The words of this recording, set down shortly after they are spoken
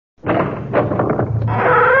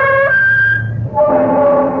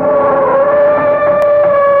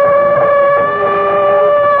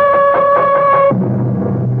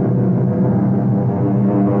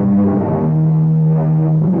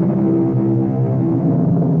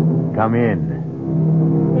Come in.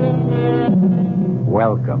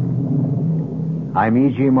 Welcome. I'm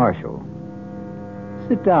E.G. Marshall.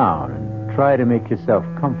 Sit down and try to make yourself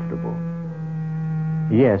comfortable.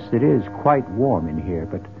 Yes, it is quite warm in here,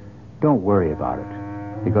 but don't worry about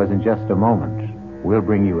it, because in just a moment, we'll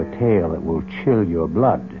bring you a tale that will chill your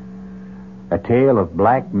blood. A tale of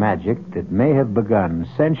black magic that may have begun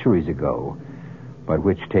centuries ago, but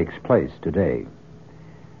which takes place today.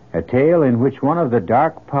 A tale in which one of the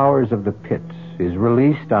dark powers of the pit is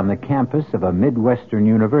released on the campus of a Midwestern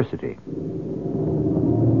university.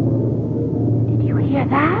 Did you hear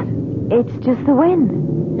that? It's just the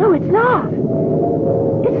wind. No, it's not.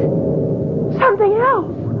 It's something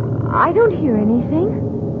else. I don't hear anything.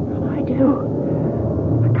 I do.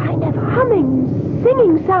 A kind of humming,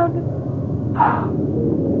 singing sound.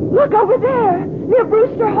 Look over there, near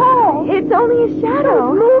Brewster Hall. It's only a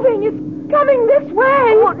shadow. It's moving. It's coming this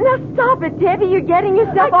way. Oh, now stop it, Debbie. You're getting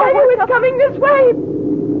yourself all worked up. It's coming this way.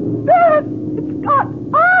 There, it's got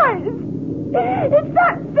eyes. It's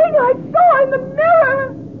that thing I saw in the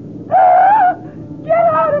mirror. Get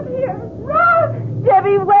out of here. Run.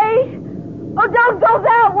 Debbie, wait. Oh, don't go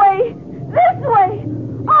that way. This way.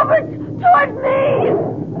 Over toward me.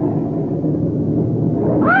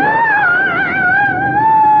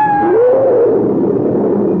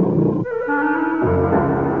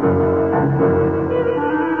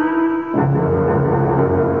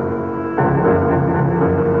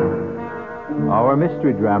 Our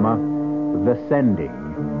mystery drama, The Sending,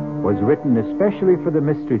 was written especially for the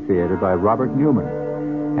Mystery Theater by Robert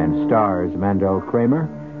Newman and stars Mandel Kramer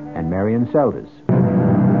and Marion Seldes.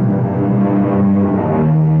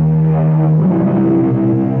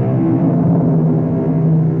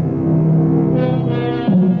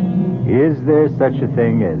 Is there such a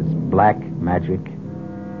thing as black magic?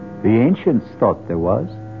 The ancients thought there was.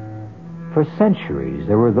 For centuries,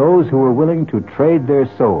 there were those who were willing to trade their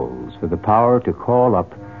souls for the power to call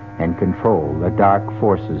up and control the dark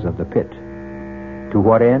forces of the pit. To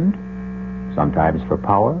what end? Sometimes for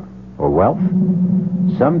power or wealth.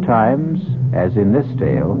 Sometimes, as in this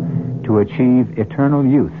tale, to achieve eternal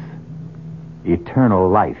youth, eternal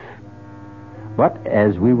life. But,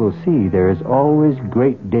 as we will see, there is always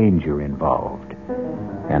great danger involved.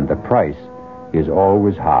 And the price is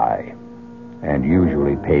always high, and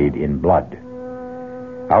usually paid in blood.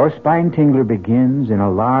 Our spine tingler begins in a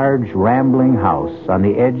large, rambling house on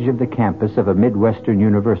the edge of the campus of a Midwestern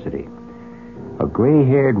university. A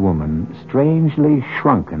gray-haired woman, strangely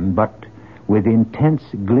shrunken but with intense,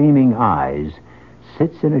 gleaming eyes,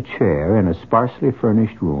 sits in a chair in a sparsely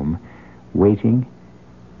furnished room, waiting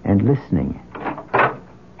and listening.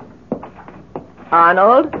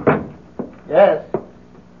 Arnold? Yes?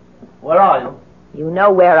 Where are you? You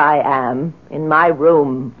know where I am. In my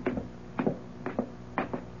room.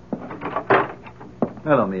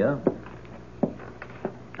 Hello, Mia.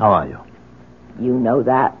 How are you? You know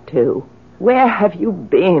that, too. Where have you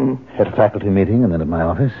been? At a faculty meeting and then at my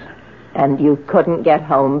office. And you couldn't get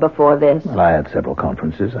home before this? Well, I had several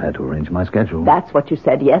conferences. I had to arrange my schedule. That's what you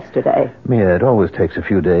said yesterday. Mia, it always takes a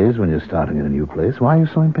few days when you're starting in a new place. Why are you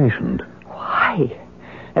so impatient? Why?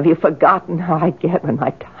 Have you forgotten how I get when my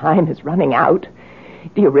time is running out?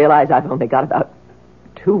 Do you realize I've only got about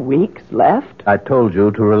 2 weeks left? I told you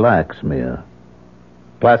to relax, Mia.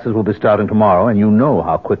 Classes will be starting tomorrow, and you know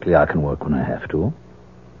how quickly I can work when I have to.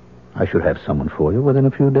 I should have someone for you within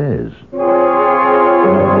a few days.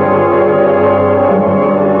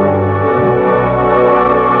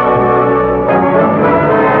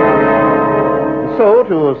 So,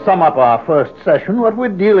 to sum up our first session, what we're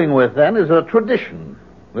dealing with, then, is a tradition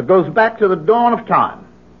that goes back to the dawn of time.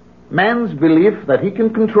 Man's belief that he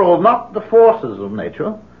can control not the forces of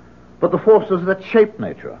nature, but the forces that shape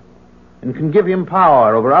nature, and can give him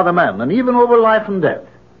power over other men, and even over life and death.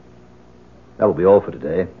 That will be all for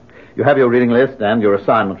today. You have your reading list and your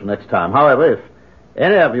assignment for next time. However, if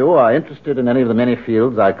any of you are interested in any of the many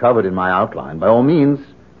fields I covered in my outline, by all means,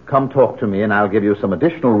 come talk to me, and I'll give you some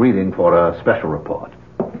additional reading for a special report.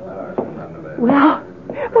 Well,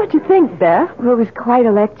 what'd you think, Beth? Well, it was quite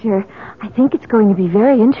a lecture. I think it's going to be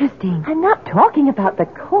very interesting. I'm not talking about the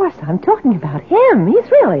course. I'm talking about him.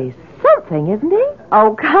 He's really something, isn't he?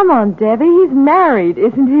 Oh, come on, Debbie. He's married,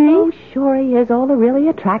 isn't he? Oh, sure he is. All the really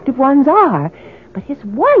attractive ones are. But his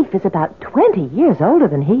wife is about 20 years older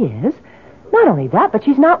than he is. Not only that, but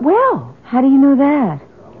she's not well. How do you know that?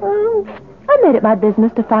 Well, I made it my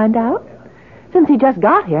business to find out. Since he just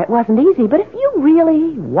got here, it wasn't easy. But if you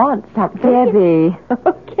really want something... Debbie.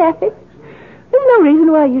 Okay. There's no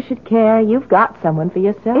reason why you should care. You've got someone for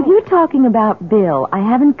yourself. If you're talking about Bill, I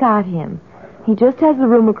haven't got him. He just has the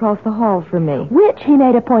room across the hall from me. Which he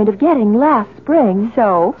made a point of getting last spring.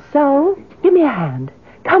 So? Give me a hand.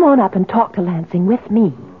 Come on up and talk to Lansing with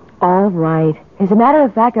me. All right. As a matter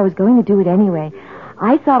of fact, I was going to do it anyway.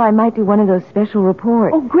 I thought I might do one of those special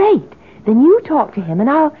reports. Oh, great. Then you talk to him and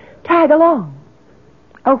I'll tag along.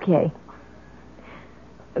 Okay.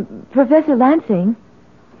 Professor Lansing?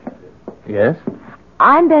 Yes?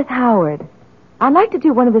 I'm Beth Howard. I'd like to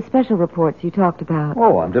do one of the special reports you talked about.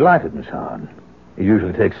 Oh, I'm delighted, Miss Howard. It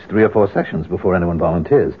usually takes 3 or 4 sessions before anyone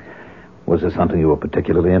volunteers. Was there something you were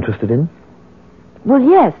particularly interested in? Well,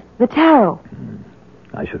 yes, the tarot.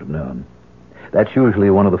 I should have known. That's usually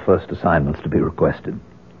one of the first assignments to be requested.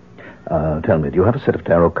 Tell me, do you have a set of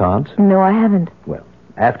tarot cards? No, I haven't. Well,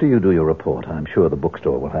 after you do your report, I'm sure the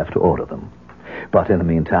bookstore will have to order them. But in the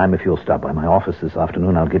meantime, if you'll stop by my office this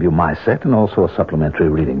afternoon, I'll give you my set and also a supplementary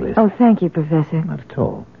reading list. Oh, thank you, Professor. Not at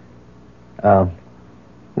all.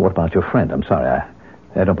 What about your friend? I'm sorry,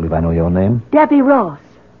 I don't believe I know your name. Debbie Ross.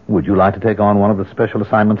 Would you like to take on one of the special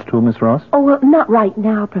assignments too, Miss Ross? Oh, well, not right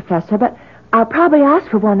now, Professor, but I'll probably ask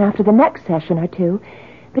for one after the next session or two.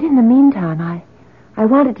 But in the meantime, I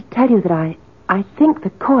wanted to tell you that I think the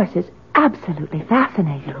course is absolutely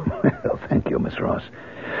fascinating. Well, thank you, Miss Ross.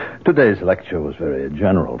 Today's lecture was very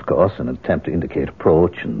general, of course, an attempt to indicate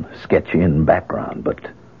approach and sketch in background, but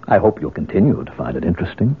I hope you'll continue to find it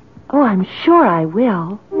interesting. Oh, I'm sure I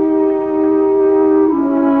will.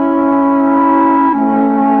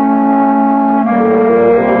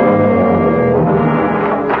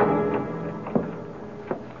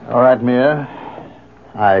 All right, Mia.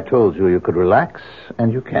 I told you could relax,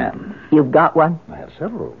 and you can. You've got one? I have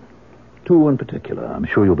several. 2 in particular. I'm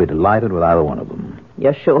sure you'll be delighted with either one of them.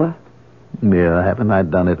 You're sure? Mia, haven't I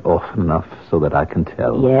done it often enough so that I can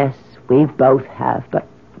tell? Yes, we both have, but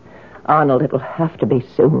Arnold, it'll have to be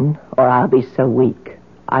soon, or I'll be so weak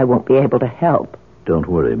I won't be able to help. Don't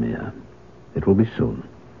worry, Mia. It will be soon.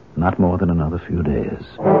 Not more than another few days.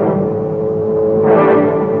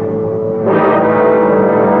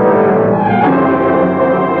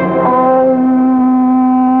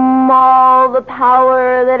 All the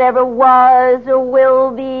power that ever was or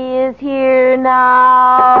will be is here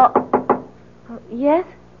now. Yes?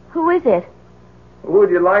 Who is it? Who would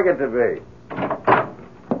you like it to be?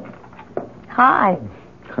 Hi.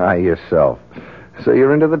 Hi, yourself. So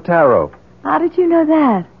you're into the tarot. How did you know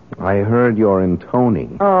that? I heard your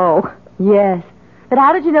intoning. Oh, yes. But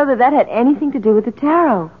how did you know that had anything to do with the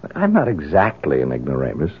tarot? I'm not exactly an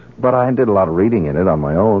ignoramus, but I did a lot of reading in it on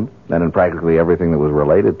my own, and in practically everything that was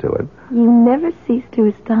related to it. You never cease to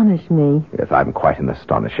astonish me. Yes, I'm quite an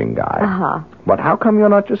astonishing guy. Uh-huh. But how come you're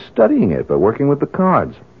not just studying it, but working with the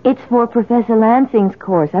cards? It's for Professor Lansing's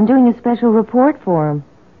course. I'm doing a special report for him.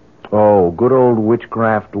 Oh, good old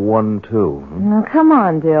Witchcraft 1-2. Now, come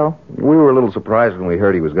on, Bill. We were a little surprised when we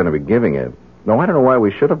heard he was going to be giving it. No, I don't know why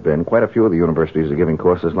we should have been. Quite a few of the universities are giving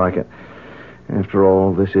courses like it. After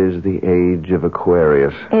all, this is the age of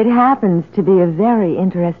Aquarius. It happens to be a very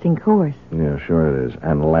interesting course. Yeah, sure it is.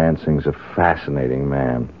 And Lansing's a fascinating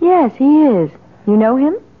man. Yes, he is. You know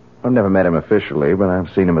him? I've never met him officially, but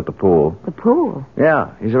I've seen him at the pool. The pool?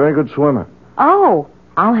 Yeah, he's a very good swimmer. Oh,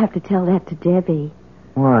 I'll have to tell that to Debbie.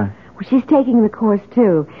 Why? Well, she's taking the course,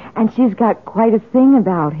 too, and she's got quite a thing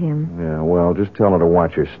about him. Yeah, well, just tell her to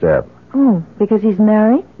watch her step. Oh, because he's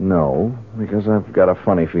married? No, because I've got a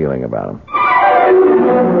funny feeling about him.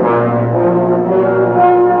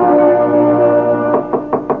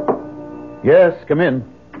 Yes, come in.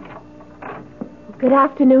 Good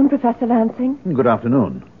afternoon, Professor Lansing. Good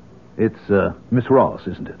afternoon. It's Miss Ross,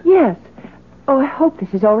 isn't it? Yes. Oh, I hope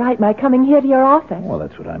this is all right, my coming here to your office. Well,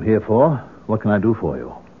 that's what I'm here for. What can I do for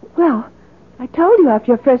you? Well, I told you after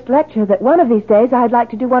your first lecture that one of these days I'd like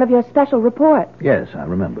to do one of your special reports. Yes, I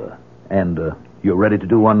remember. And you're ready to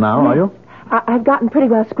do one now, are you? I've gotten pretty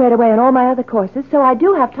well squared away in all my other courses, so I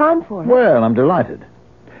do have time for it. Well, I'm delighted.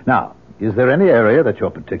 Now, is there any area that you're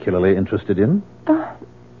particularly interested in?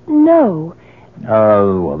 No.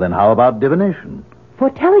 Well, then how about divination?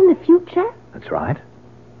 Foretelling the future? That's right.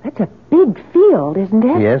 That's a big field, isn't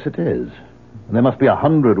it? Yes, it is. There must be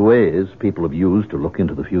 100 ways people have used to look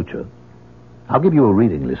into the future. I'll give you a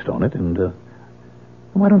reading list on it, and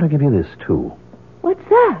why don't I give you this, too? What's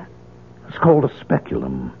that? It's called a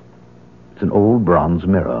speculum. It's an old bronze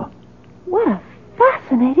mirror. What a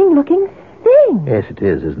fascinating-looking thing. Yes, it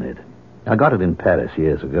is, isn't it? I got it in Paris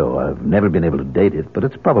years ago. I've never been able to date it, but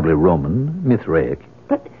it's probably Roman, Mithraic.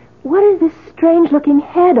 But what is this strange-looking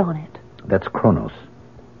head on it? That's Kronos,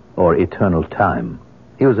 or eternal time.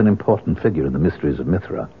 He was an important figure in the mysteries of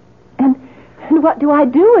Mithra. And what do I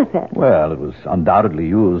do with it? Well, it was undoubtedly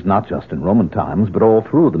used not just in Roman times, but all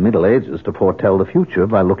through the Middle Ages to foretell the future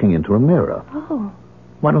by looking into a mirror. Oh.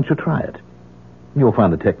 Why don't you try it? You'll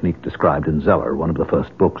find the technique described in Zeller, one of the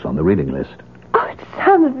first books on the reading list. Oh, it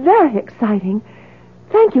sounds very exciting.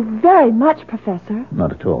 Thank you very much, Professor.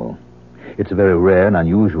 Not at all. It's a very rare and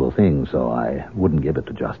unusual thing, so I wouldn't give it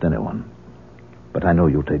to just anyone. But I know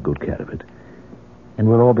you'll take good care of it. And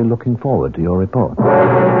we'll all be looking forward to your report.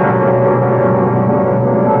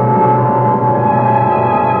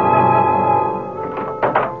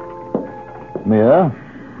 Mia,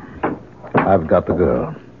 I've got the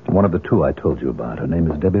girl. One of the two I told you about. Her name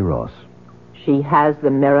is Debbie Ross. She has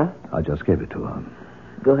the mirror? I just gave it to her.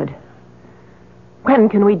 Good. When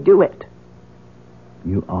can we do it?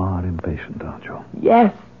 You are impatient, aren't you?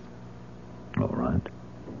 Yes. All right.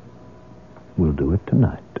 We'll do it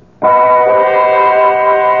tonight.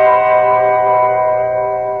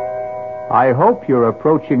 I hope you're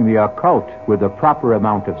approaching the occult with a proper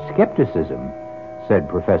amount of skepticism, said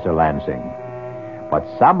Professor Lansing. But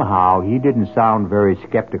somehow he didn't sound very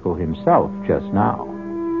skeptical himself just now.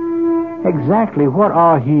 Exactly what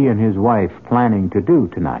are he and his wife planning to do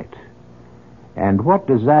tonight? And what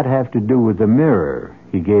does that have to do with the mirror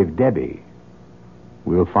he gave Debbie?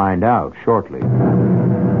 We'll find out shortly.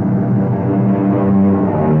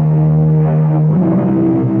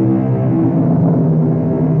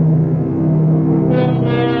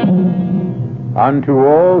 Unto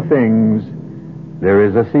all things there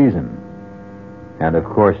is a season. And of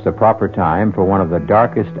course the proper time for one of the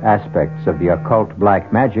darkest aspects of the occult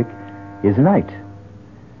black magic is night.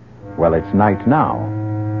 Well, it's night now,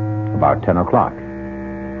 about 10 o'clock.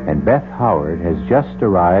 And Beth Howard has just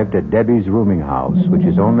arrived at Debbie's rooming house, which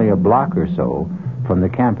is only a block or so from the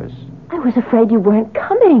campus. I was afraid you weren't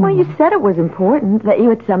coming. Well, you said it was important, that you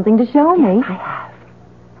had something to show me. I have.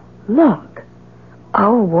 Look.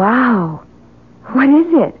 Oh, wow. What is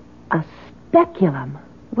it? A speculum.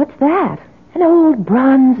 What's that? An old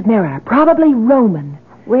bronze mirror, probably Roman.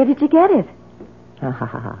 Where did you get it?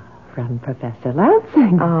 From Professor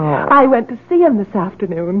Lansing. Oh. I went to see him this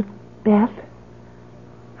afternoon. Beth,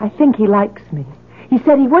 I think he likes me. He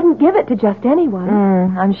said he wouldn't give it to just anyone.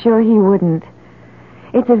 I'm sure he wouldn't.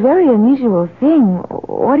 It's a very unusual thing.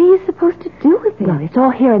 What are you supposed to do with it? Well, it's all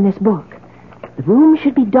here in this book. The room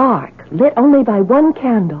should be dark, lit only by one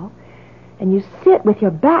candle, and you sit with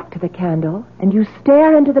your back to the candle, and you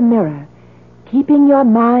stare into the mirror, keeping your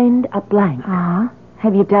mind a blank. Uh-huh.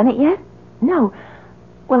 Have you done it yet? No.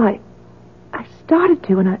 Well, I started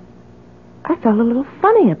to, and I felt a little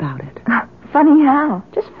funny about it. Funny how?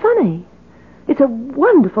 Just funny. It's a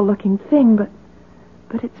wonderful-looking thing, but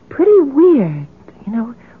it's pretty weird. You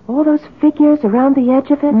know, all those figures around the edge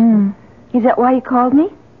of it. Is that why you called me?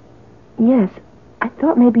 Yes. I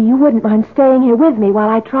thought maybe you wouldn't mind staying here with me while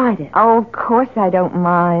I tried it. Oh, of course I don't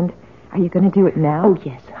mind. Are you going to do it now? Oh,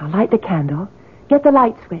 yes. I'll light the candle. Get the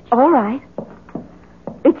light switch. All right.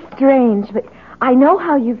 It's strange, but I know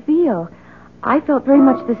how you feel. I felt very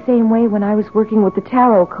much the same way when I was working with the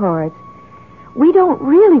tarot cards. We don't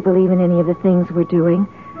really believe in any of the things we're doing,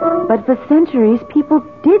 but for centuries, people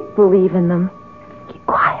did believe in them. Keep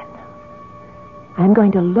quiet. I'm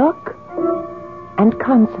going to look and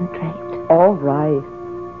concentrate. All right.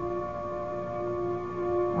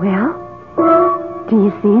 Well, do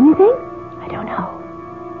you see anything? I don't know.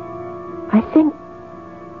 I think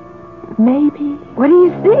maybe... What do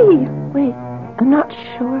you see? Wait, I'm not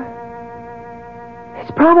sure.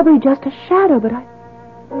 It's probably just a shadow, but I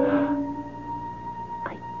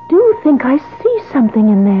do think I see something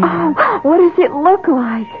in there. Oh, what does it look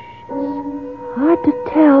like? Hard to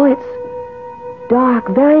tell. It's dark,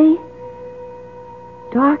 very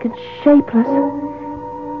dark and shapeless.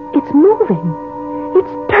 It's moving.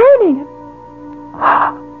 It's turning.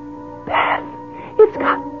 Beth, it's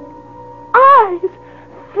got eyes.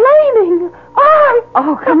 Flaming eyes.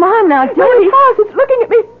 Oh, come on now, It Debbie. has. It's looking at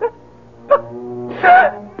me.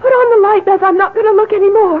 Put on the light, Beth. I'm not going to look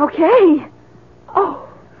anymore. Okay. Oh,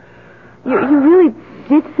 You really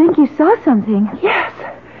did think you saw something. yes.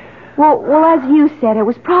 Well, as you said, it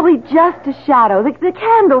was probably just a shadow, the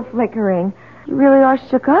candle flickering. You really are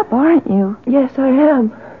shook up, aren't you? Yes, I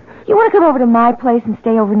am. You want to come over to my place and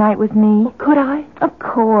stay overnight with me? Could I? Of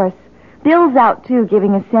course. Bill's out, too,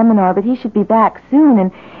 giving a seminar, but he should be back soon,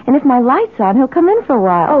 and if my light's on, he'll come in for a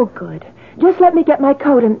while. Oh, good. Just let me get my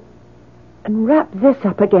coat and wrap this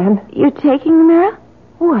up again. You're taking the mirror?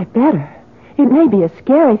 Oh, I better. It may be a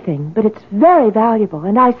scary thing, but it's very valuable,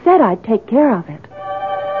 and I said I'd take care of it.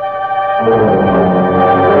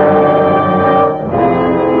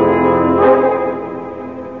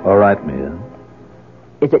 All right, Mia.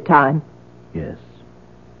 Is it time? Yes.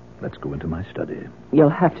 Let's go into my study. You'll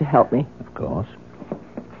have to help me. Of course.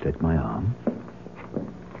 Take my arm.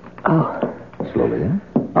 Oh. Slowly.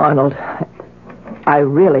 Arnold, I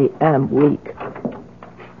really am weak.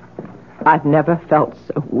 I've never felt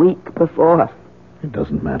so weak before. It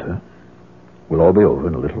doesn't matter. We'll all be over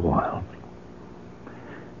in a little while.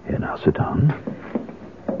 Here, now, sit down.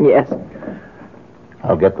 Yes.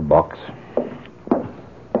 I'll get the box.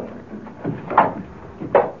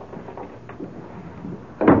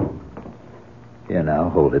 Here, now,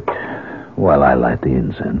 hold it while I light the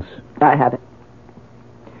incense. I have it.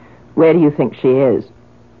 Where do you think she is?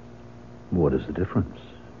 What is the difference?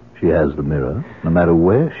 She has the mirror. No matter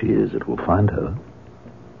where she is, it will find her.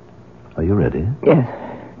 Are you ready? Yes.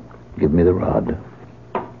 Give me the rod.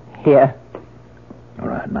 Here. All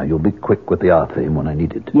right, now you'll be quick with the R theme when I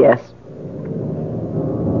need it. Yes.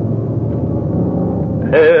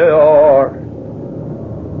 Peor,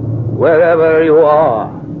 wherever you are,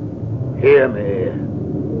 hear me.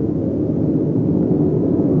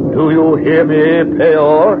 Do you hear me,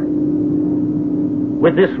 Peor?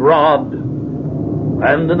 With this rod,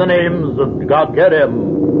 and in the names of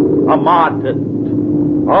Gagerim, Amatet,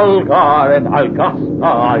 Algar, and Algasta,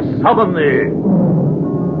 I summon thee.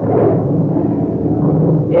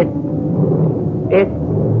 It's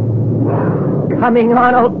coming,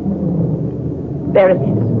 Arnold. There it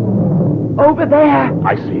is. Over there.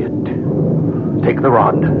 I see it. Take the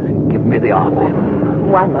rod and give me the R theme.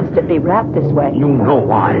 Why must it be wrapped this way? You know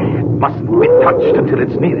why. It mustn't be touched until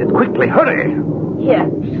it's needed. Quickly, hurry. Here.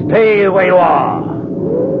 Stay where you are.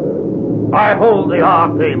 I hold the R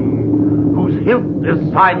theme, whose hilt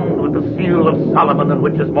is signed with the seal of Solomon, and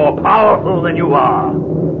which is more powerful than you are.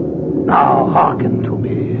 Now hearken to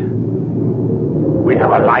me. We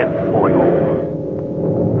have a life for you.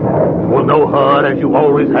 You will know her as you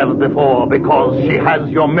always have before, because she has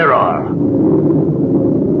your mirror.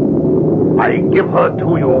 I give her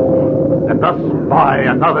to you, and thus buy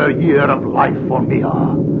another year of life for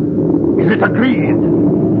Mia. Is it agreed?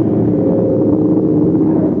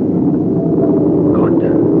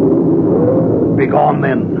 Good. Begone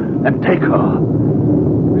then, and take her,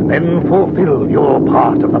 and then fulfill your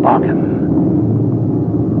part of the bargain.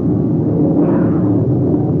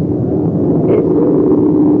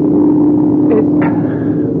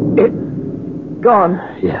 It's gone.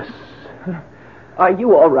 Yes. Are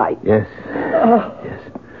you all right? Yes. Yes.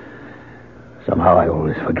 Somehow I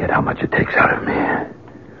always forget how much it takes out of me.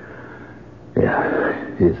 Yeah,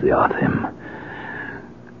 here's the R theme.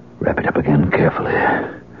 Wrap it up again carefully.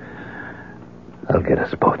 I'll get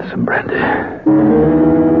us both some brandy.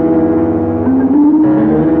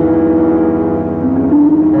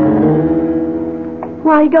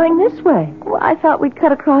 Why are you going this way? Well, I thought we'd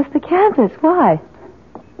cut across the campus. Why?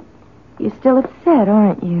 You're still upset,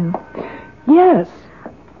 aren't you? Yes.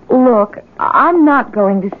 Look, I'm not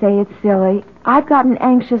going to say it's silly. I've gotten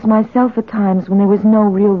anxious myself at times when there was no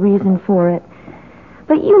real reason for it.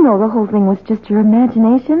 But you know the whole thing was just your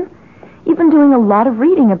imagination. You've been doing a lot of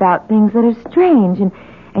reading about things that are strange,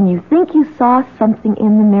 and you think you saw something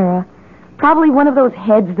in the mirror. Probably one of those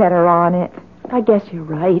heads that are on it. I guess you're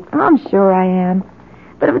right. I'm sure I am.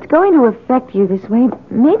 But if it's going to affect you this way,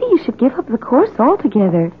 maybe you should give up the course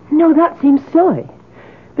altogether. No, that seems silly.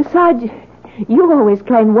 Besides, you always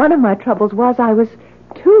claimed one of my troubles was I was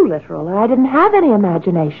too literal, and I didn't have any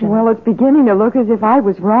imagination. Well, it's beginning to look as if I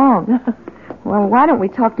was wrong. Well, why don't we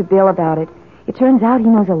talk to Bill about it? It turns out he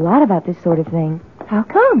knows a lot about this sort of thing. How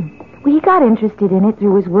come? Well, he got interested in it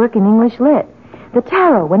through his work in English Lit. The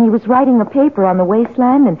tarot when he was writing the paper on the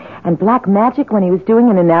wasteland, and black magic when he was doing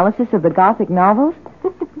an analysis of the Gothic novels.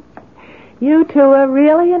 You two are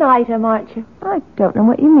really an item, aren't you? I don't know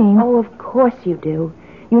what you mean. Oh, of course you do.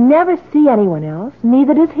 You never see anyone else,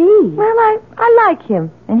 neither does he. Well, I like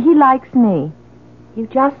him, and he likes me. You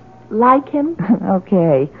just like him?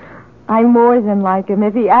 Okay. I more than like him.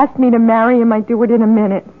 If he asked me to marry him, I'd do it in a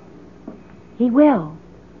minute. He will.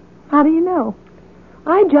 How do you know?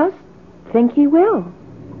 I just think he will.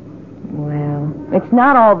 Well, it's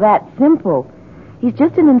not all that simple. He's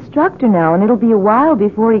just an instructor now, and it'll be a while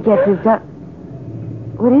before he gets his...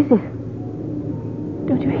 What is it?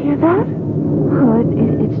 Don't you hear that? Oh,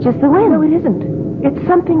 it's just the wind. No, it isn't. It's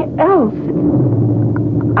something else.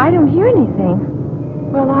 I don't hear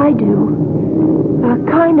anything. Well, I do. A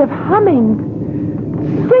kind of humming,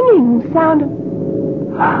 singing sound.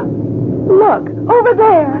 Look, over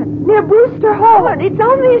there, near Brewster Hall. Oh, it's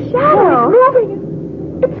only a shadow. No, it's moving.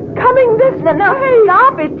 It's coming this way. No,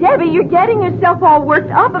 stop it, Debbie. You're getting yourself all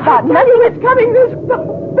worked up about nothing. It's coming this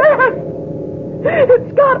fast.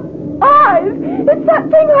 It's got eyes. It's that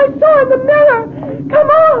thing I saw in the mirror. Come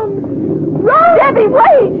on. Run. Debbie,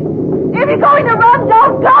 wait. If you're going to run,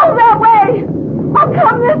 don't go that way. I'll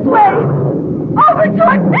come this way. Over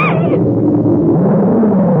toward me.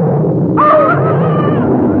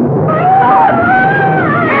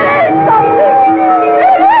 It is something.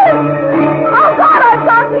 It is. Oh, God, I've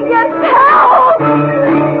got to get help.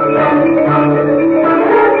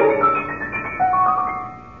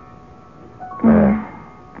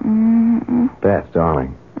 Beth,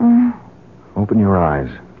 darling. Open your eyes.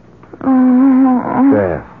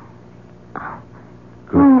 Beth.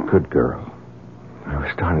 Good girl. I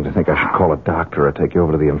was starting to think I should call a doctor or take you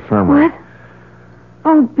over to the infirmary. What?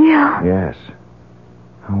 Oh, Bill. Yes.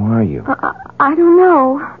 How are you? I don't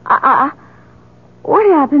know. What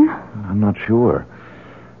happened? I'm not sure.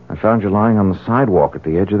 I found you lying on the sidewalk at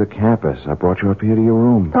the edge of the campus. I brought you up here to your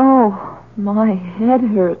room. Oh, my head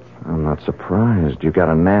hurts. I'm not surprised. You got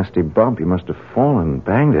a nasty bump. You must have fallen and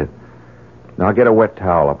banged it. Now get a wet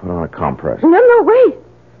towel. I'll put on a compress. No, wait.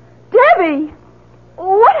 Debbie!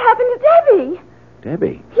 What happened to Debbie?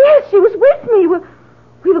 Debbie? Yes, she was with me.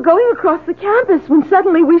 We were going across the campus when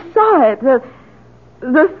suddenly we saw it. The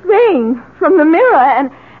thing from the mirror,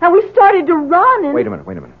 and we started to run. And Wait a minute.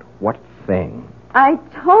 What thing? I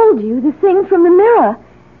told you, the thing from the mirror.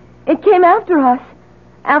 It came after us.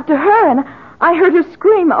 After her, and I heard her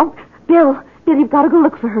scream. Oh, Bill, you've got to go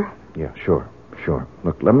look for her. Yeah, sure.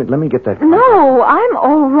 Look, let me get that. No, I'm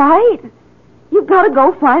all right. You've got to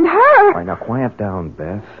go find her. All right, now quiet down,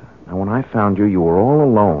 Beth. Now, when I found you, you were all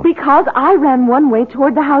alone. Because I ran one way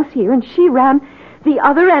toward the house here, and she ran the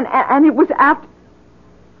other, and it was after...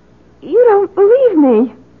 You don't believe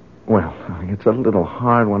me. Well, it's a little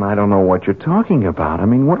hard when I don't know what you're talking about. I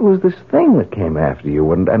mean, what was this thing that came after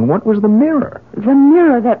you, and what was the mirror? The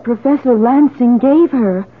mirror that Professor Lansing gave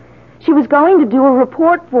her. She was going to do a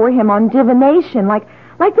report for him on divination, like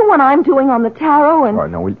the one I'm doing on the tarot, and... All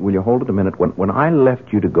right, now, will you hold it a minute? When I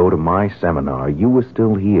left you to go to my seminar, you were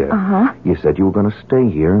still here. Uh-huh. You said you were going to stay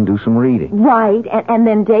here and do some reading. Right, and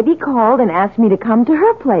then Debbie called and asked me to come to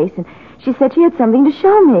her place, and she said she had something to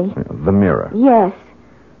show me. The mirror. Yes.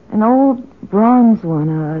 An old bronze one,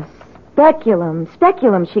 a speculum,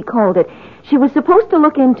 she called it. She was supposed to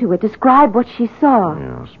look into it, describe what she saw.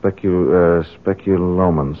 Yeah,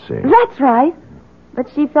 speculomancy. That's right. But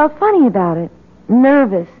she felt funny about it,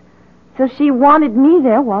 nervous. So she wanted me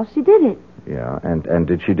there while she did it. Yeah, and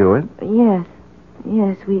did she do it?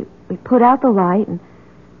 Yes, we put out the light and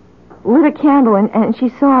lit a candle, and she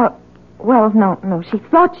saw... Well, no, she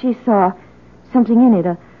thought she saw something in it,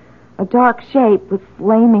 a dark shape with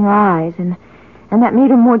flaming eyes, and that made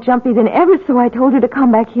her more jumpy than ever, so I told her to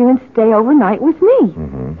come back here and stay overnight with me.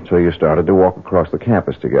 Mm-hmm. So you started to walk across the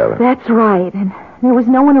campus together. That's right, and there was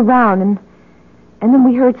no one around, and then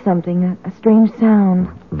we heard something, a strange sound.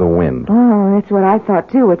 The wind. Oh, that's what I thought,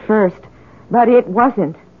 too, at first. But it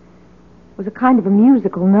wasn't. It was a kind of a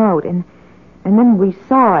musical note, and then we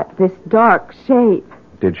saw it, this dark shape.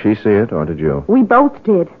 Did she see it, or did you? We both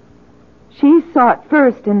did. She saw it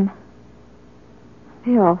first, and...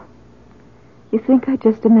 Bill, you think I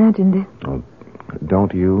just imagined it? Oh,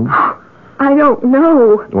 don't you? I don't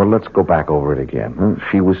know. Well, let's go back over it again.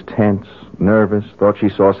 She was tense, nervous, thought she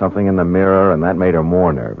saw something in the mirror, and that made her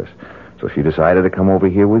more nervous. So she decided to come over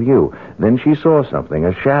here with you. Then she saw something,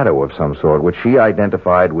 a shadow of some sort, which she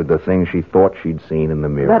identified with the thing she thought she'd seen in the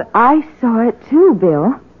mirror. But I saw it too,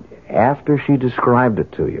 Bill. After she described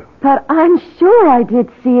it to you. But I'm sure I did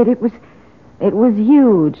see it. It was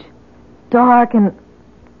huge, dark, and...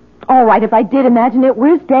 All right, if I did imagine it,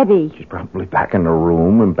 where's Debbie? She's probably back in her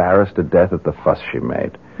room, embarrassed to death at the fuss she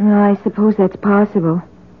made. I suppose that's possible.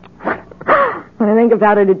 When I think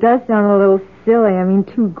about it, it does sound a little silly. I mean,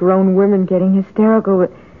 two grown women getting hysterical.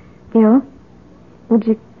 But, Bill, would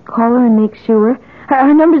you call her and make sure?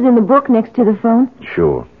 Her number's in the book next to the phone.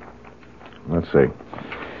 Sure. Let's see.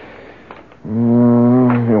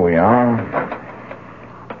 Here we are.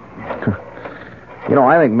 You know,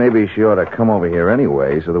 I think maybe she ought to come over here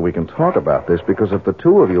anyway so that we can talk about this, because if the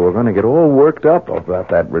two of you are going to get all worked up about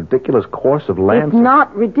that ridiculous course of Lansing... It's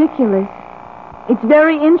not ridiculous. It's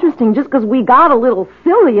very interesting just because we got a little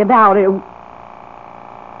silly about it.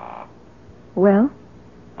 Well?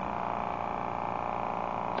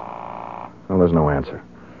 Well, there's no answer.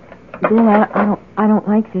 Bill, I don't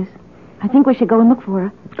like this. I think we should go and look for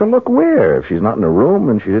her. So look where? If she's not in her room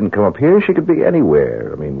and she didn't come up here, she could be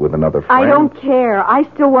anywhere. I mean, with another friend. I don't care. I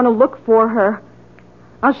still want to look for her.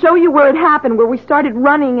 I'll show you where it happened, where we started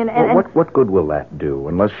running and... Well, what good will that do,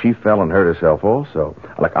 unless she fell and hurt herself also?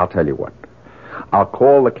 Look, I'll tell you what. I'll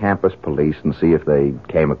call the campus police and see if they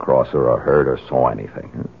came across her or heard or saw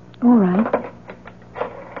anything. All right.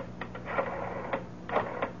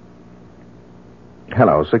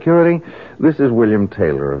 Hello, security. This is William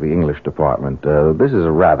Taylor of the English department. This is a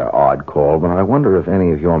rather odd call, but I wonder if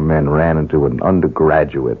any of your men ran into an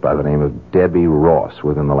undergraduate by the name of Debbie Ross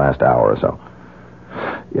within the last hour or so.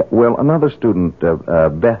 Yeah, well, another student,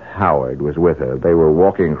 Beth Howard, was with her. They were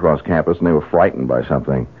walking across campus, and they were frightened by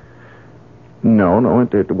something. No,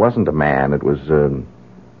 it wasn't a man. It was,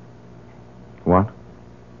 What?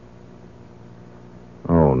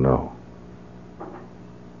 Oh, no.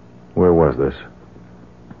 Where was this?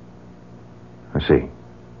 I see.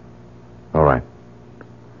 All right.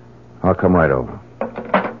 I'll come right over.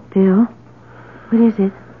 Bill, what is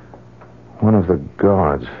it? One of the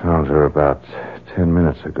guards found her about 10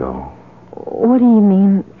 minutes ago. What do you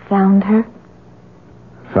mean, found her?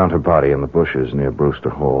 Found her body in the bushes near Brewster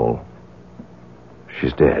Hall.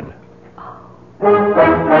 She's dead.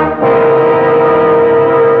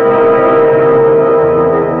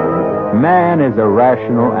 Man is a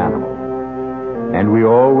rational animal, and we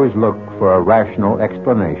always look for a rational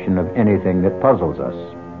explanation of anything that puzzles us.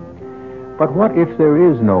 But what if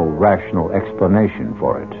there is no rational explanation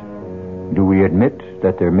for it? Do we admit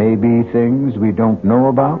that there may be things we don't know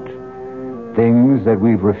about? Things that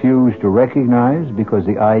we've refused to recognize because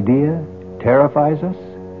the idea terrifies us?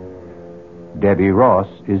 Debbie Ross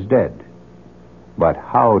is dead. But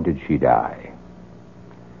how did she die?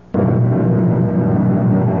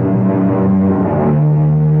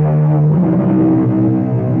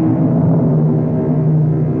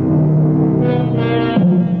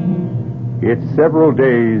 It's several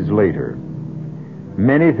days later.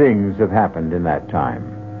 Many things have happened in that time.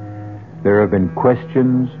 There have been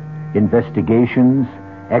questions, investigations,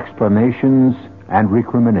 explanations, and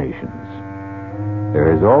recriminations.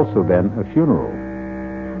 There has also been a funeral.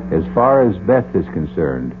 As far as Beth is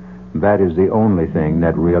concerned, that is the only thing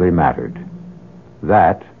that really mattered.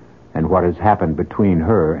 That and what has happened between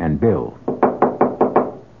her and Bill.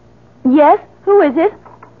 Yes? Who is it?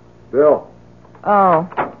 Bill. Oh.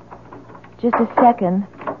 Just a second.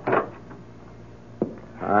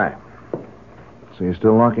 Hi. So you're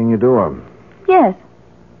still locking your door? Yes.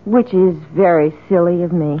 Which is very silly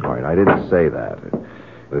of me. All right, I didn't say that.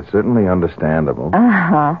 It's certainly understandable.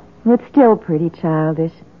 Uh-huh. It's still pretty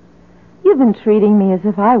childish. You've been treating me as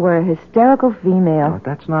if I were a hysterical female. But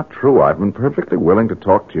that's not true. I've been perfectly willing to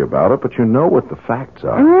talk to you about it, but you know what the facts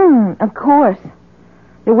are. Of course.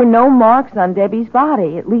 There were no marks on Debbie's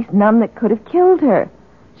body, at least none that could have killed her.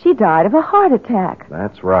 She died of a heart attack.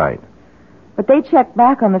 That's right. But they checked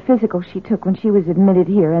back on the physical she took when she was admitted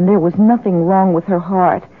here, and there was nothing wrong with her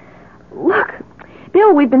heart. Look,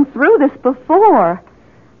 Bill, we've been through this before.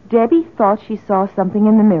 Debbie thought she saw something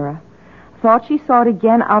in the mirror. Thought she saw it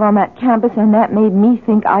again out on that campus, and that made me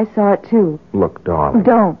think I saw it too. Look, darling.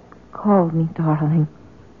 Don't call me darling.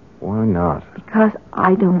 Why not? Because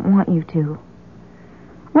I don't want you to.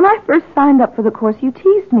 When I first signed up for the course, you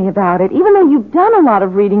teased me about it, even though you've done a lot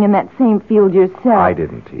of reading in that same field yourself. I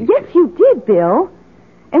didn't tease Yes, you did, Bill.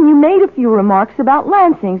 And you made a few remarks about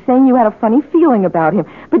Lansing, saying you had a funny feeling about him.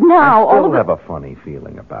 But now... I still have a funny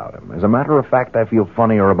feeling about him. As a matter of fact, I feel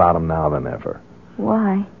funnier about him now than ever.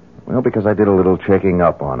 Why? Well, because I did a little checking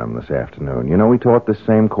up on him this afternoon. You know, we taught this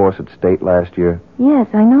same course at State last year. Yes,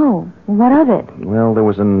 I know. What of it? Well, there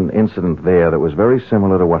was an incident there that was very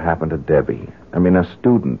similar to what happened to Debbie. I mean, a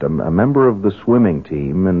student, a member of the swimming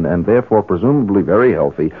team, and therefore presumably very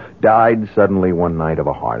healthy, died suddenly one night of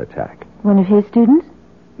a heart attack. One of his students?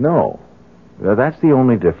 No. That's the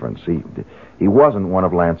only difference. He wasn't one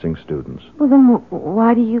of Lansing's students. Well, then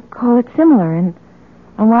why do you call it similar? And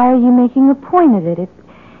why are you making a point of it?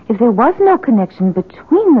 If there was no connection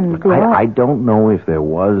between them, Look, Bill... I don't know if there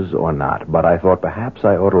was or not, but I thought perhaps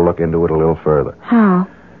I ought to look into it a little further. How?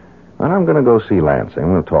 And I'm going to go see Lansing. I'm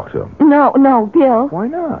going to talk to him. No, Bill. Why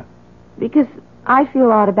not? Because I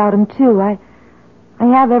feel odd about him, too. I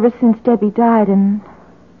have ever since Debbie died, and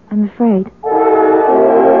I'm afraid.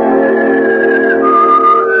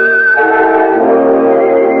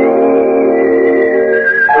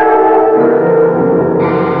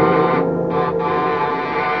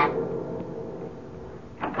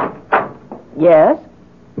 Yes?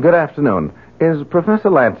 Good afternoon. Is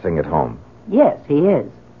Professor Lansing at home? Yes, he is.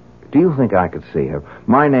 Do you think I could see him?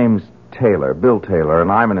 My name's Taylor, Bill Taylor,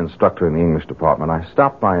 and I'm an instructor in the English department. I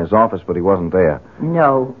stopped by his office, but he wasn't there.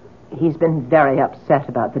 No, he's been very upset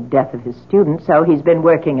about the death of his student, so he's been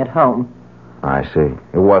working at home. I see.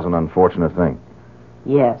 It was an unfortunate thing.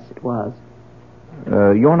 Yes, it was.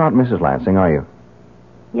 You're not Mrs. Lansing, are you?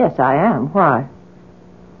 Yes, I am. Why?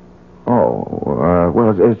 Oh,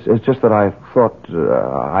 well, it's just that I thought,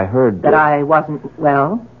 I heard... That I wasn't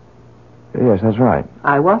well? Yes, that's right.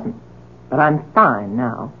 I wasn't. But I'm fine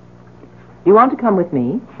now. You want to come with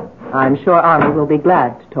me? I'm sure Arnold will be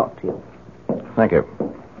glad to talk to you. Thank you.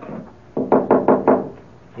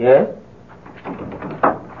 Yes?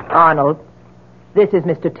 Arnold, this is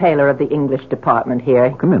Mr. Taylor of the English department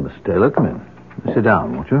here. Come in, Mr. Taylor. Come in. Sit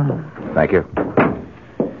down, won't you? Thank you.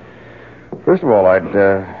 First of all,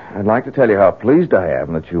 I'd like to tell you how pleased I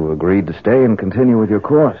am that you agreed to stay and continue with your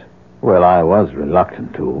course. Well, I was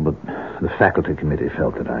reluctant to, but the faculty committee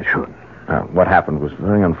felt that I should. What happened was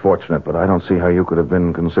very unfortunate, but I don't see how you could have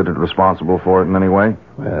been considered responsible for it in any way.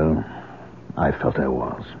 Well, I felt I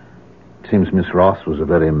was. It seems Miss Ross was a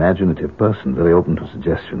very imaginative person, very open to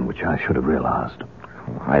suggestion, which I should have realized.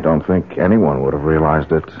 I don't think anyone would have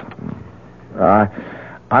realized it.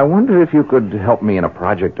 I wonder if you could help me in a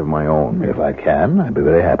project of my own. If I can, I'd be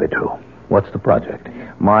very happy to. What's the project?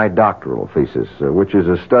 My doctoral thesis, which is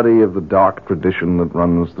a study of the dark tradition that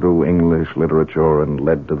runs through English literature and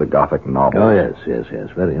led to the Gothic novel. Oh, yes.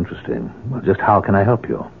 Very interesting. Well, just how can I help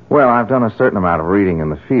you? Well, I've done a certain amount of reading in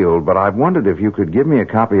the field, but I've wondered if you could give me a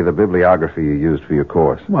copy of the bibliography you used for your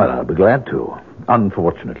course. Well, I'll be glad to.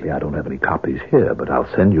 Unfortunately, I don't have any copies here, but I'll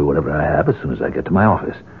send you whatever I have as soon as I get to my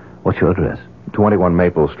office. What's your address? 21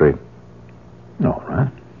 Maple Street. All right.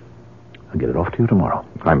 I'll get it off to you tomorrow.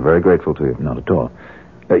 I'm very grateful to you. Not at all.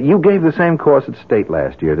 You gave the same course at State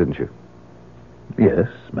last year, didn't you? Yes,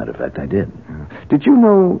 matter of fact, I did. Did you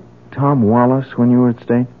know Tom Wallace when you were at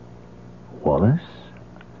State? Wallace?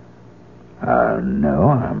 No,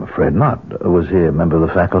 I'm afraid not. Was he a member of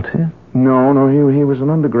the faculty? No, he was an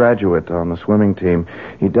undergraduate on the swimming team.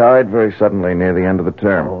 He died very suddenly near the end of the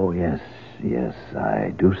term. Oh, yes,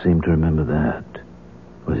 I do seem to remember that.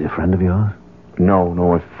 Was he a friend of yours?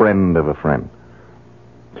 No, a friend of a friend.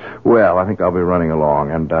 Well, I think I'll be running along,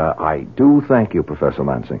 and I do thank you, Professor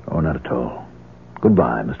Lansing. Oh, not at all.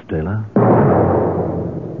 Goodbye, Mr. Taylor.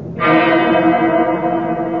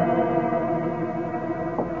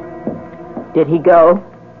 Did he go?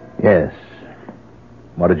 Yes.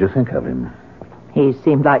 What did you think of him? He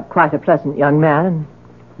seemed like quite a pleasant young man and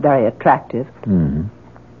very attractive. Mm-hmm.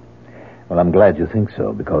 Well, I'm glad you think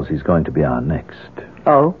so, because he's going to be our next.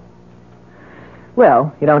 Oh?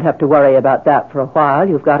 Well, you don't have to worry about that for a while.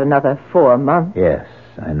 You've got another 4 months. Yes,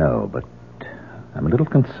 I know, but I'm a little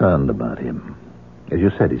concerned about him. As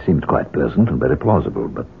you said, he seemed quite pleasant and very plausible,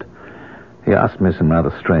 but he asked me some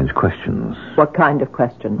rather strange questions. What kind of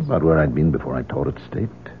questions? About where I'd been before I taught at State.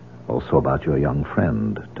 Also about your young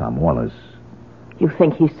friend, Tom Wallace. You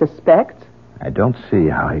think he suspects? I don't see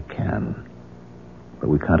how he can. But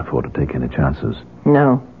we can't afford to take any chances.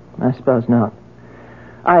 No, I suppose not.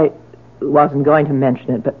 I wasn't going to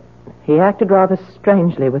mention it, but he acted rather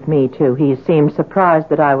strangely with me, too. He seemed surprised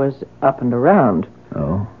that I was up and around.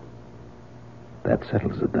 Oh? That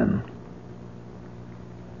settles it, then.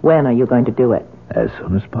 When are you going to do it? As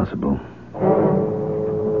soon as possible.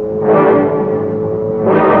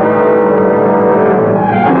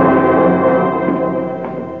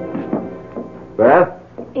 Beth?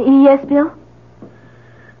 Yes, Bill?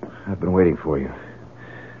 I've been waiting for you.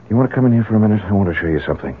 You want to come in here for a minute? I want to show you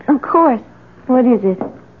something. Of course. What is it?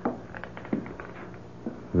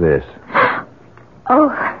 This.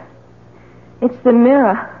 Oh, it's the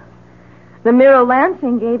mirror. The mirror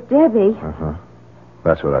Lansing gave Debbie. Uh-huh.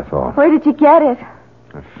 That's what I thought. Where did you get it?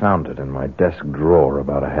 I found it in my desk drawer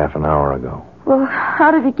about a half an hour ago. Well,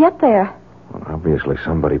 how did it get there? Well, obviously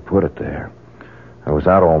somebody put it there. I was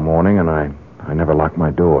out all morning, and I never locked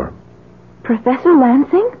my door. Professor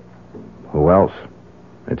Lansing? Who else?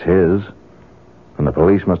 It's his. And the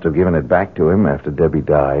police must have given it back to him after Debbie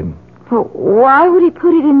died. Well, why would he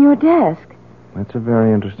put it in your desk? That's a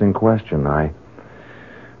very interesting question. I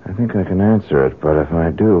think I can answer it, but if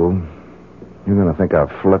I do, you're going to think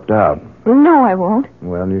I've flipped out. No, I won't.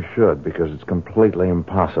 Well, you should, because it's completely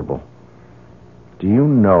impossible. Do you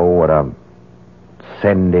know what a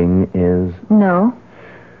sending is? No.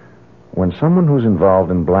 When someone who's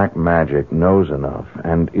involved in black magic knows enough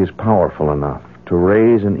and is powerful enough to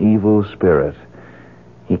raise an evil spirit,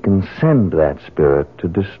 he can send that spirit to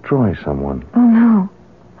destroy someone. Oh, no.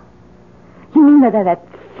 You mean that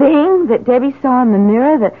thing that Debbie saw in the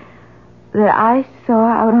mirror that I saw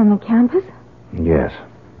out on the campus? Yes.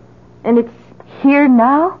 And it's here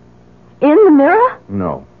now? In the mirror?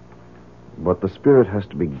 No. But the spirit has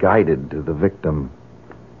to be guided to the victim.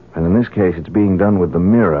 And in this case, it's being done with the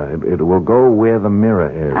mirror. It will go where the mirror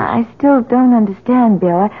is. I still don't understand,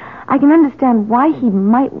 Bill. I can understand why he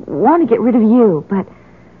might want to get rid of you, but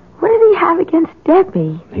what did he have against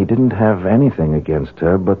Debbie? He didn't have anything against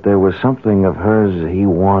her, but there was something of hers he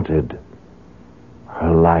wanted.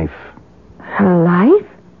 Her life. Her life?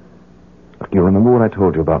 Look, You remember what I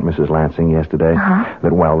told you about Mrs. Lansing yesterday? Uh-huh.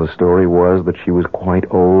 That while the story was that she was quite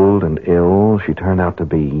old and ill, she turned out to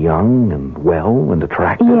be young and well and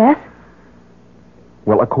attractive? Yes.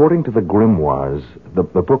 Well, according to the grimoires, the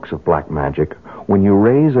books of black magic, when you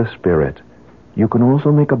raise a spirit, you can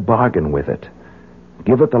also make a bargain with it.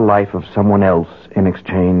 Give it the life of someone else in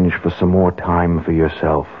exchange for some more time for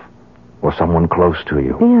yourself or someone close to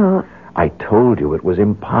you. Bill. I told you it was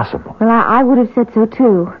impossible. Well, I would have said so,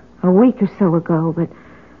 too, a week or so ago, but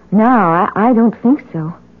now I don't think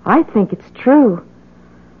so. I think it's true.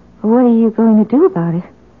 What are you going to do about it?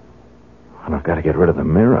 And I've got to get rid of the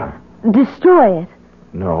mirror. Destroy it.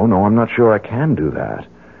 No, I'm not sure I can do that.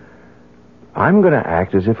 I'm going to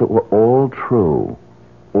act as if it were all true,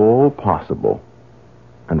 all possible,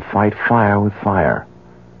 and fight fire with fire.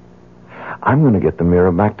 I'm going to get the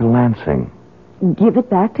mirror back to Lansing. Give it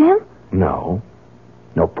back to him? No,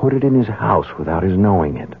 put it in his house without his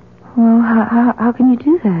knowing it. Well, how can you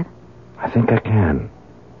do that? I think I can.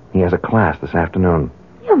 He has a class this afternoon.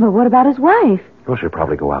 Yeah, but what about his wife? Well, she'll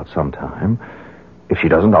probably go out sometime. If she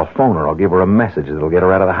doesn't, I'll phone her. I'll give her a message that'll get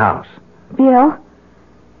her out of the house. Bill,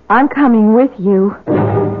 I'm coming with you.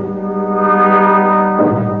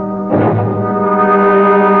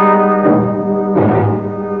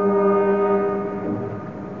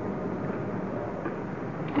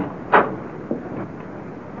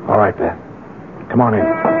 All right, Beth. Come on in.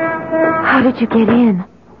 How did you get in?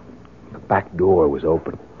 The back door was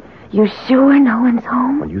open. You're sure no one's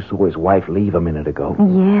home? Well, you saw his wife leave a minute ago.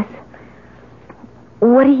 Yes.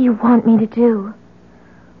 What do you want me to do?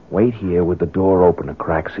 Wait here with the door open a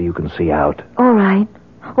crack so you can see out. All right.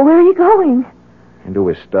 Where are you going? Into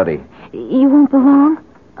his study. You won't be long?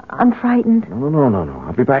 I'm frightened. No.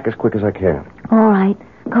 I'll be back as quick as I can. All right.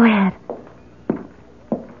 Go ahead.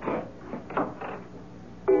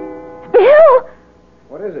 Bill!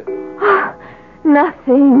 What is it?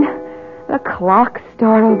 Nothing. The clock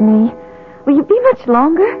startled me. Will you be much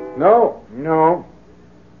longer? No.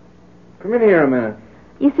 Come in here a minute.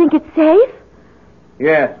 You think it's safe?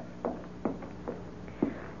 Yes.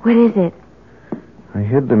 What is it? I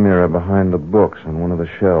hid the mirror behind the books on one of the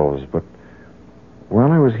shelves, but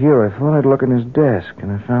while I was here, I thought I'd look in his desk,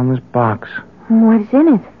 and I found this box. What's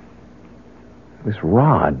in it? This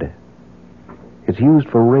rod. It's used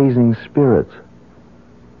for raising spirits.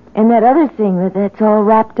 And that other thing that's all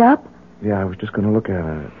wrapped up? Yeah, I was just going to look at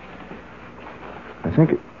it. I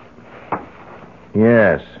think it...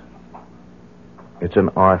 Yes. It's an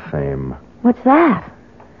arthame. What's that?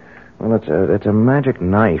 Well, it's a magic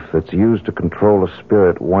knife that's used to control a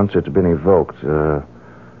spirit once it's been evoked.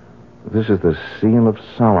 This is the seal of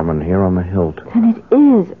Solomon here on the hilt. Then it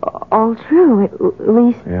is all true, at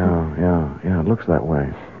least... Yeah, it looks that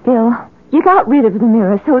way. Bill, you got rid of the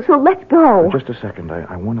mirror, so let's go. Just a second.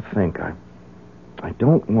 I want to think. I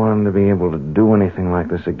don't want him to be able to do anything like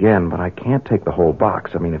this again, but I can't take the whole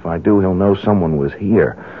box. I mean, if I do, he'll know someone was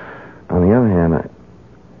here. On the other hand,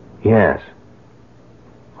 yes.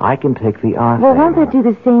 I can take the arthame. Well, won't that do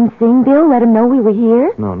the same thing, Bill? Let him know we were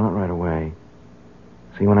here? No, not right away.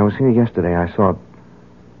 See, when I was here yesterday, I saw...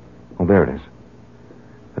 Oh, there it is.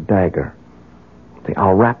 A dagger. See,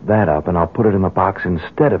 I'll wrap that up, and I'll put it in the box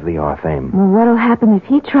instead of the arthame. Well, what'll happen if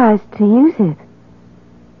he tries to use it?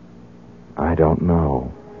 I don't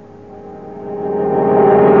know.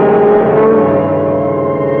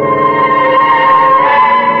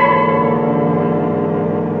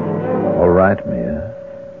 All right, Mia.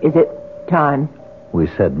 Is it time? We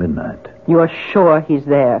said midnight. You're sure he's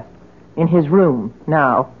there? In his room,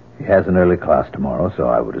 now? He has an early class tomorrow, so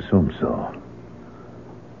I would assume so.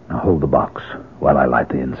 Now hold the box while I light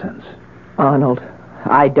the incense. Arnold,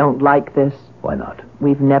 I don't like this. Why not?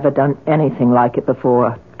 We've never done anything like it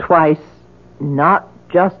before. Twice, not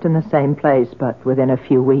just in the same place, but within a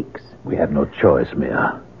few weeks. We had no choice,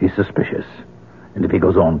 Mia. He's suspicious. And if he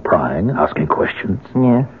goes on prying, asking questions...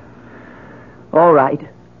 Yeah. All right.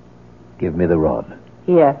 Give me the rod.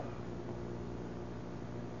 Here.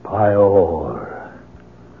 Pior,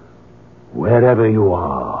 wherever you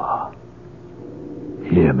are,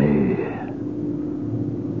 hear me.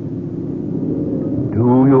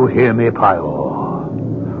 Do you hear me, Pior?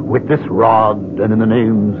 With this rod and in the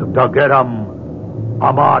names of Dageram,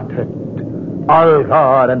 Amartet,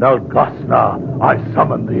 Algar, and Algasna, I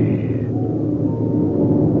summon thee.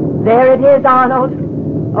 There it is, Arnold.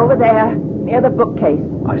 Over there, near the bookcase.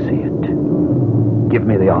 I see it. Give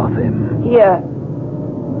me the arthame. Here.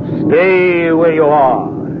 Stay where you are.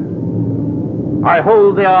 I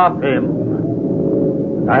hold the arthame.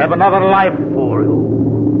 I have another life for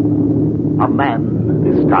you. A man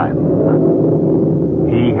this time.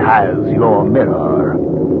 He has your mirror.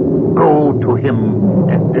 Go to him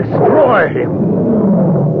and destroy him.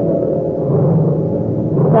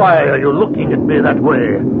 Why are you looking at me that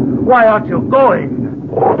way? Why aren't you going?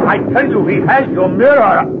 I tell you, he has your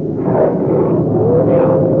mirror.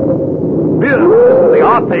 Here, this is the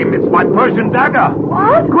Arthame. It's my Persian dagger.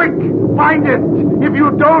 What? Quick, find it. If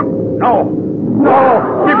you don't...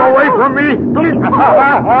 No, keep away from me, please. Oh,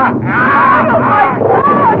 my God, no!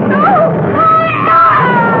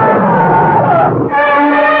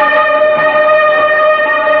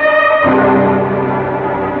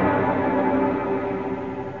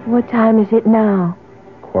 What time is it now?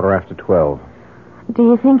 12:15. Do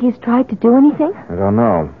you think he's tried to do anything? I don't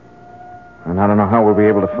know. And I don't know how we'll be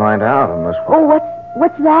able to find out unless... Oh,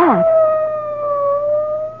 what's that?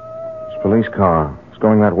 It's a police car. It's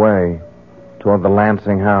going that way, toward the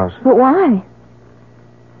Lansing house. But why?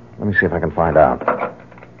 Let me see if I can find out.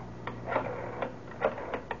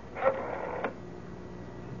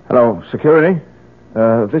 Hello, security?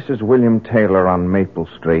 This is William Taylor on Maple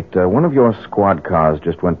Street. One of your squad cars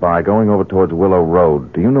just went by, going over towards Willow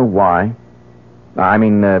Road. Do you know why? I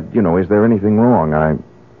mean, is there anything wrong?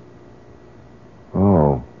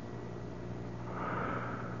 Oh,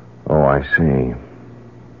 I see.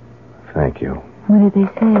 Thank you. What did they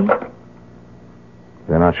say?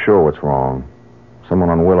 They're not sure what's wrong. Someone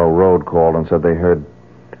on Willow Road called and said they heard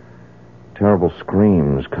terrible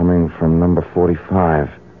screams coming from number 45.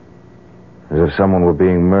 As if someone were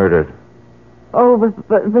being murdered. Oh,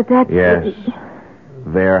 but that's... Yes.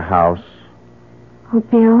 Their house. Oh,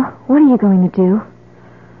 Bill, what are you going to do?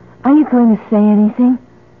 Are you going to say anything?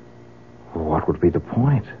 Well, what would be the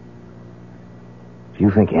point? Do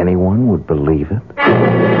you think anyone would believe it?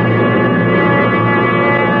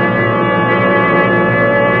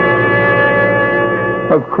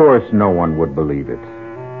 Of course no one would believe it.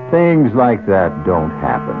 Things like that don't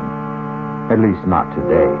happen. At least not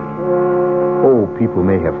today. Oh, people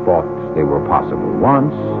may have thought they were possible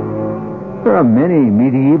once. There are many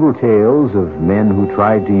medieval tales of men who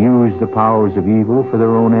tried to use the powers of evil for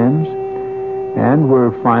their own ends and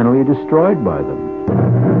were finally destroyed by them.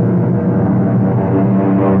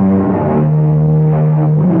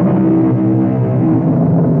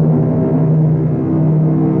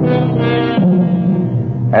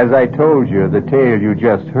 As I told you, the tale you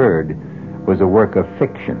just heard was a work of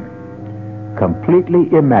fiction, completely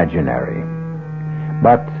imaginary.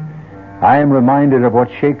 But I am reminded of what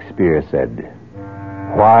Shakespeare said.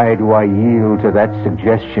 Why do I yield to that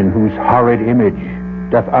suggestion whose horrid image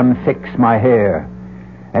doth unfix my hair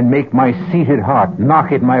and make my seated heart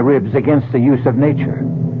knock at my ribs against the use of nature?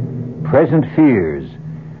 Present fears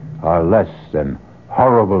are less than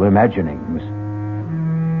horrible imaginings.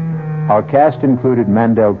 Our cast included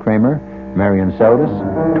Mandel Kramer, Marion Seldes,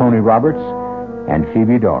 Tony Roberts, and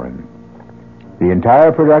Phoebe Doran. The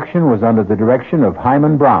entire production was under the direction of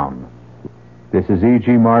Hyman Brown. This is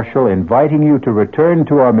E.G. Marshall inviting you to return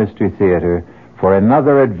to our Mystery Theater for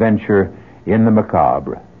another adventure in the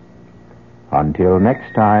macabre. Until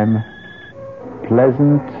next time,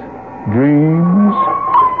 pleasant dreams.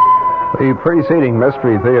 The preceding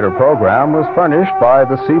Mystery Theater program was furnished by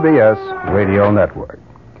the CBS Radio Network.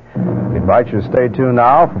 We invite you to stay tuned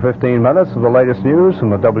now for 15 minutes of the latest news from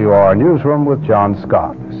the WOR Newsroom with John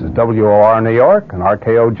Scott. This is WOR New York and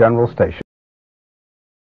RKO General Station.